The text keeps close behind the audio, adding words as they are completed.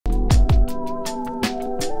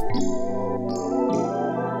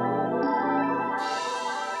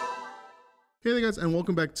Hey there guys, and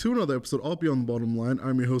welcome back to another episode of Beyond the Bottom Line.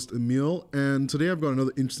 I'm your host Emil, and today I've got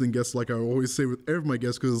another interesting guest, like I always say with every my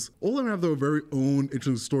guests, because all of them have their very own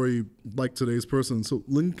interesting story like today's person. So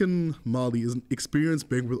Lincoln Mali is an experienced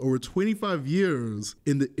banker with over 25 years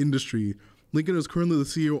in the industry. Lincoln is currently the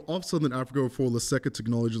CEO of Southern Africa for Lesaka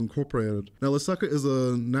Technologies Incorporated. Now, Lesaka is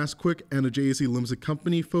a Nasquik and a JSE limited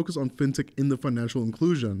company focused on fintech in the financial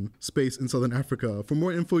inclusion space in Southern Africa. For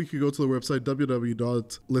more info, you can go to the website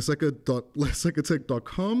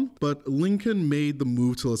www.lesakatech.com. But Lincoln made the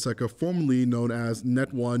move to Lesaka, formerly known as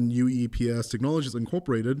Net1 UEPS Technologies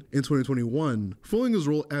Incorporated, in 2021, fulfilling his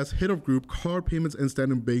role as head of group card payments and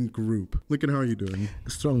Standard Bank Group. Lincoln, how are you doing?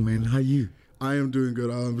 Strong, man. How are you? I am doing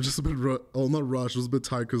good. I'm just a bit, not rushed, I was a bit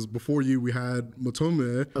tired because before you, we had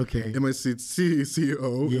Matome, MIC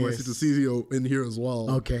CEO, yes. MIC CEO in here as well.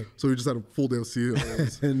 Okay. So we just had a full day of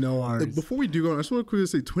CEOs. No worries. Before we do go on, I just want to quickly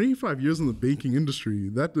say 25 years in the banking industry,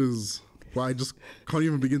 that is, well, I just can't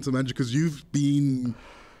even begin to imagine because you've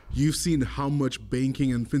seen how much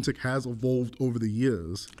banking and fintech has evolved over the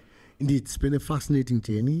years. Indeed, it's been a fascinating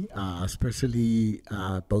journey, especially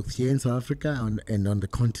both here in South Africa and on the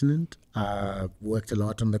continent. Worked a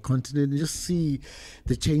lot on the continent and just see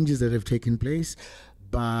the changes that have taken place.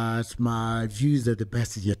 But my view is that the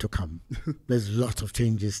best is yet to come. There's lots of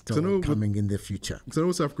changes still coming in the future. Because I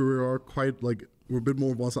know South Africa, we are quite like, we're a bit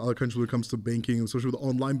more advanced than other countries when it comes to banking, especially with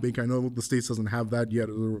online banking. I know the States doesn't have that yet.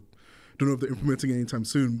 Or don't know if they're implementing it anytime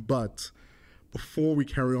soon, but before we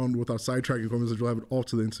carry on with our sidetracking comments, we'll have it off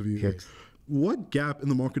to the interview. Yes. What gap in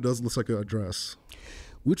the market does Lesaka address?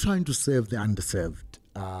 We're trying to serve the underserved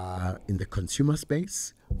in the consumer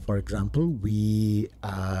space. For example, we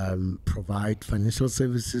provide financial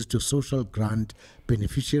services to social grant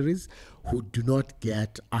beneficiaries who do not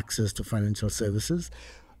get access to financial services.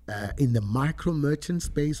 In the micro merchant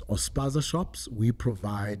space or spaza shops, we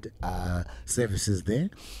provide services there.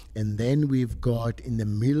 And then we've got in the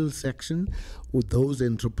middle section with those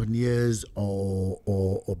entrepreneurs or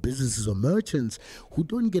businesses or merchants who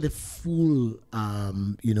don't get a full,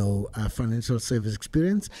 financial service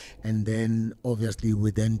experience. And then obviously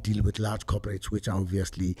we then deal with large corporates, which are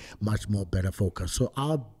obviously much more better focused. So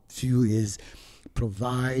our view is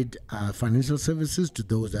provide financial services to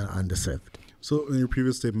those that are underserved. So in your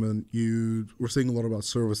previous statement, you were saying a lot about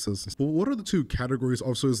services. Well, what are the two categories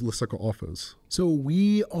of services Lesaka offers? So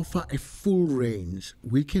we offer a full range.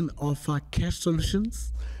 We can offer cash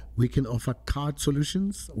solutions. We can offer card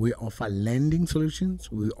solutions. We offer lending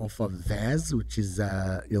solutions. We offer VAS, which is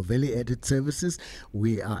your value-added services.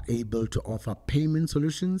 We are able to offer payment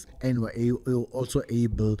solutions, and we're also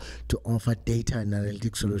able to offer data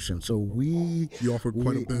analytics solutions. So we offer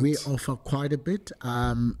quite a bit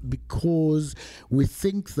because we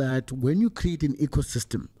think that when you create an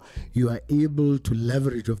ecosystem, you are able to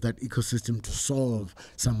leverage of that ecosystem to solve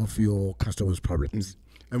some of your customers' problems.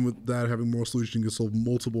 And with that, having more solutions, you can solve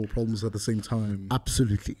multiple problems at the same time.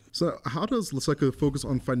 Absolutely. So how does Lesaka focus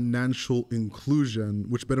on financial inclusion,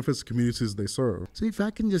 which benefits the communities they serve? So if I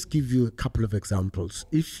can just give you a couple of examples.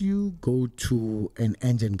 If you go to an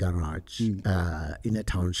engine garage in a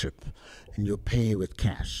township and you pay with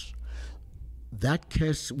cash, that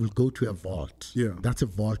cash will go to a vault. Yeah. That's a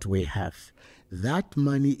vault we have. That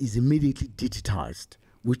money is immediately digitized,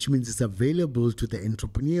 which means it's available to the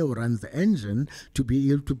entrepreneur who runs the engine to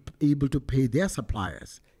be able to pay their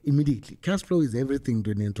suppliers immediately. Cash flow is everything to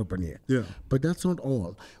an entrepreneur. Yeah. But that's not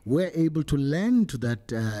all. We're able to lend to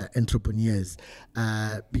that entrepreneurs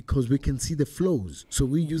because we can see the flows. So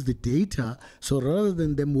we use the data. So rather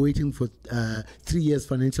than them waiting for 3 years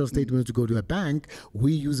financial statements to go to a bank,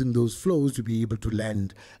 we're using those flows to be able to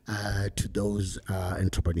lend to those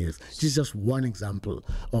entrepreneurs. This is just one example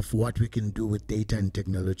of what we can do with data and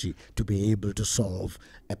technology to be able to solve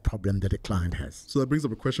a problem that a client has. So that brings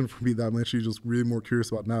up a question for me that I'm actually just really more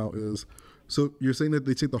curious about now is, so you're saying that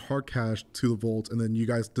they take the hard cash to the vault and then you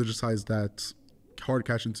guys digitize that hard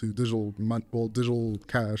cash into digital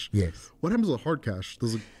cash. Yes. What happens with hard cash?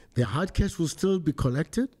 The hard cash will still be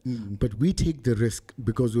collected, but we take the risk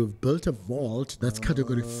because we've built a vault that's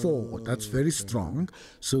category 4. That's very strong.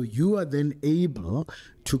 So you are then able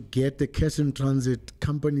to get the cash in transit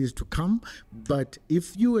companies to come. But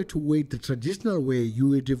if you were to wait the traditional way, you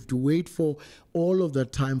would have to wait for all of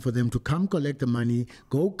that time for them to come collect the money,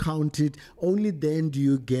 go count it. Only then do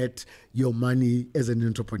you get your money as an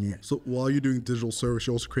entrepreneur. So while you're doing digital service,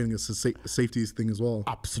 you're also creating a safety thing as well.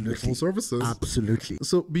 Absolutely. Digital services. Absolutely.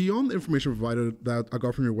 So beyond the information provided that I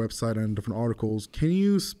got from your website and different articles, can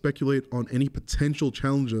you speculate on any potential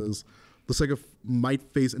challenges Lesaka might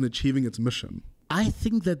face in achieving its mission? I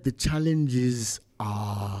think that the challenges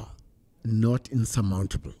are not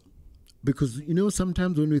insurmountable. because,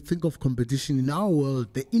 sometimes when we think of competition in our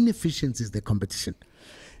world, the inefficiency is the competition.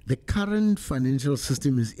 The current financial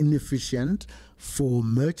system is inefficient for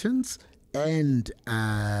merchants and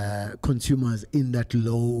consumers in that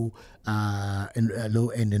low-end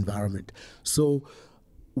environment. So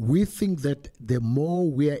we think that the more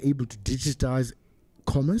we are able to digitize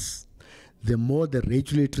commerce, the more the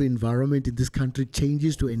regulatory environment in this country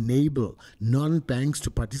changes to enable non-banks to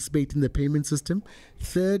participate in the payment system.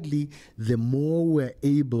 Thirdly, the more we're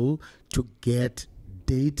able to get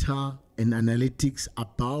data and analytics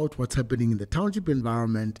about what's happening in the township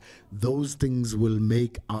environment, those things will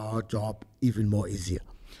make our job even more easier.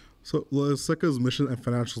 So Leseka's mission and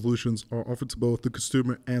financial solutions are offered to both the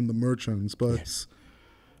consumer and the merchants, but Yes.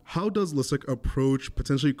 how does Leseka approach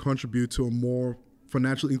potentially contribute to a more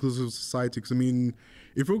financially inclusive society? Because if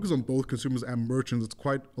you focus on both consumers and merchants, it's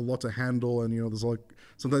quite a lot to handle, and there's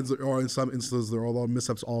sometimes there are, in some instances, there are a lot of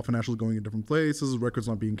mishaps, all financially going in different places, records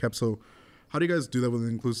not being kept. So how do you guys do that with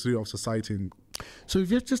the inclusivity of society? So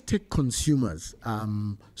if you just take consumers,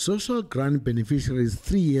 social grant beneficiaries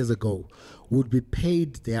 3 years ago would be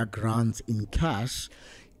paid their grants in cash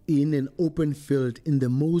in an open field in the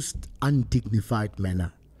most undignified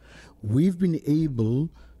manner. We've been able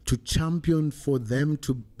to champion for them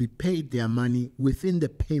to be paid their money within the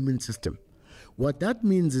payment system. What that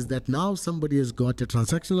means is that now somebody has got a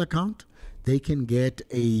transactional account, they can get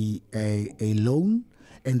a loan,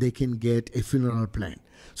 and they can get a funeral plan.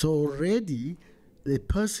 So already, the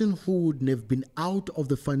person who would have been out of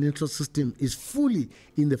the financial system is fully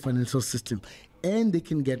in the financial system, and they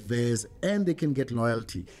can get VAS, and they can get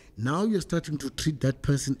loyalty. Now you're starting to treat that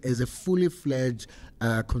person as a fully fledged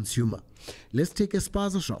consumer. Let's take a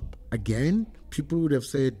spaza shop. Again, people would have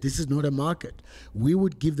said, this is not a market. We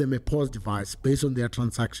would give them a POS device based on their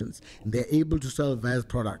transactions, and they're able to sell VAS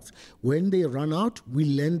products. When they run out, we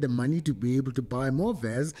lend them money to be able to buy more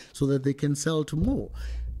VAS so that they can sell to more.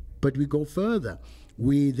 But we go further.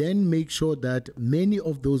 We then make sure that many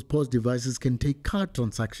of those POS devices can take card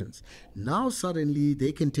transactions. Now suddenly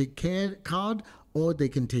they can take card or they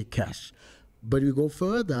can take cash. But we go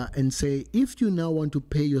further and say, if you now want to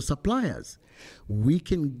pay your suppliers, we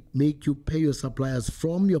can make you pay your suppliers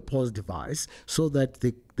from your POS device so that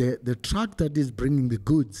the truck that is bringing the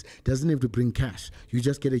goods doesn't have to bring cash. You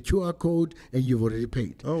just get a QR code and you've already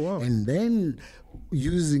paid. Oh, wow. And then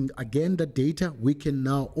using, again, the data, we can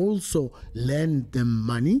now also lend them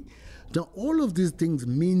money. Now, all of these things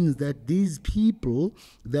means that these people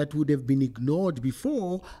that would have been ignored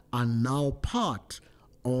before are now part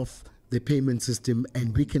of the payment system,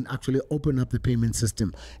 and we can actually open up the payment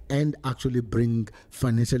system and actually bring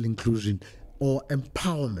financial inclusion or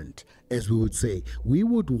empowerment, as we would say. We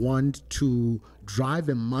would want to drive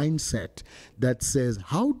a mindset that says,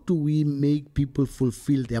 how do we make people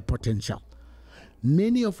fulfill their potential?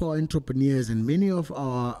 Many of our entrepreneurs and many of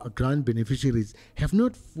our grant beneficiaries have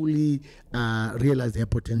not fully realized their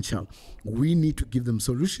potential. We need to give them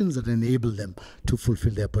solutions that enable them to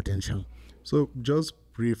fulfill their potential. So just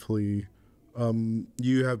briefly,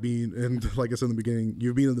 you have been, and like I said in the beginning,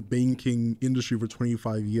 you've been in the banking industry for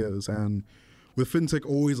 25 years, and with fintech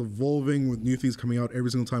always evolving, with new things coming out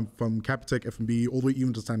every single time, from Capitec, F&B, all the way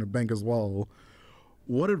even to Standard Bank as well,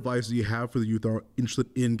 what advice do you have for the youth that are interested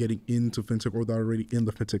in getting into fintech or that are already in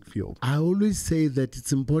the fintech field? I always say that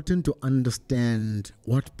it's important to understand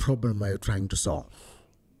what problem are you trying to solve.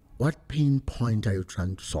 What pain point are you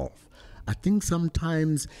trying to solve? I think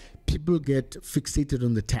sometimes people get fixated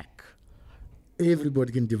on the tech.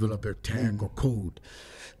 Everybody can develop a tech or code.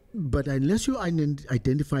 But unless you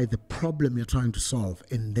identify the problem you're trying to solve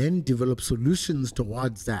and then develop solutions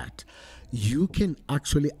towards that, you can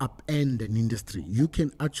actually upend an industry. You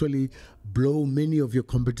can actually blow many of your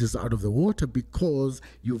competitors out of the water because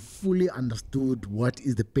you fully understood what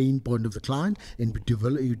is the pain point of the client, and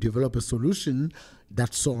you develop a solution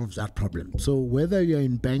that solves that problem. So whether you're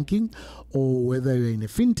in banking or whether you're in a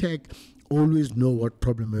fintech, always know what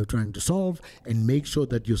problem you're trying to solve and make sure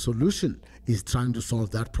that your solution is trying to solve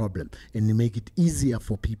that problem, and you make it easier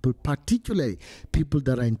for people, particularly people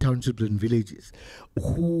that are in townships and villages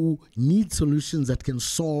who need solutions that can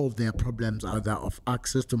solve their problems, either of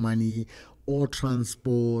access to money or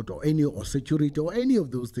transport or security or any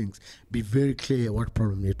of those things. Be very clear what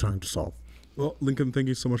problem you're trying to solve. Well, Lincoln, thank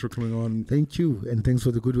you so much for coming on. Thank you, and thanks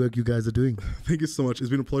for the good work you guys are doing. Thank you so much. It's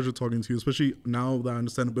been a pleasure talking to you, especially now that I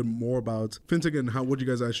understand a bit more about fintech and what you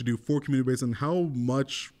guys actually do for community based and how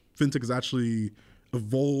much fintech has actually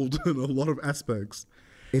evolved in a lot of aspects.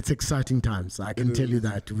 It's exciting times. I can tell you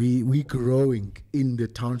that. We're growing in the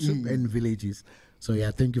township and villages. So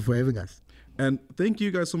yeah, thank you for having us. And thank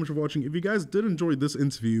you guys so much for watching. If you guys did enjoy this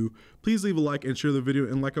interview, please leave a like and share the video.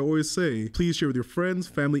 And like I always say, please share with your friends,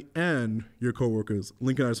 family, and your coworkers.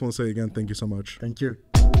 Lincoln, I just want to say again, thank you so much. Thank you.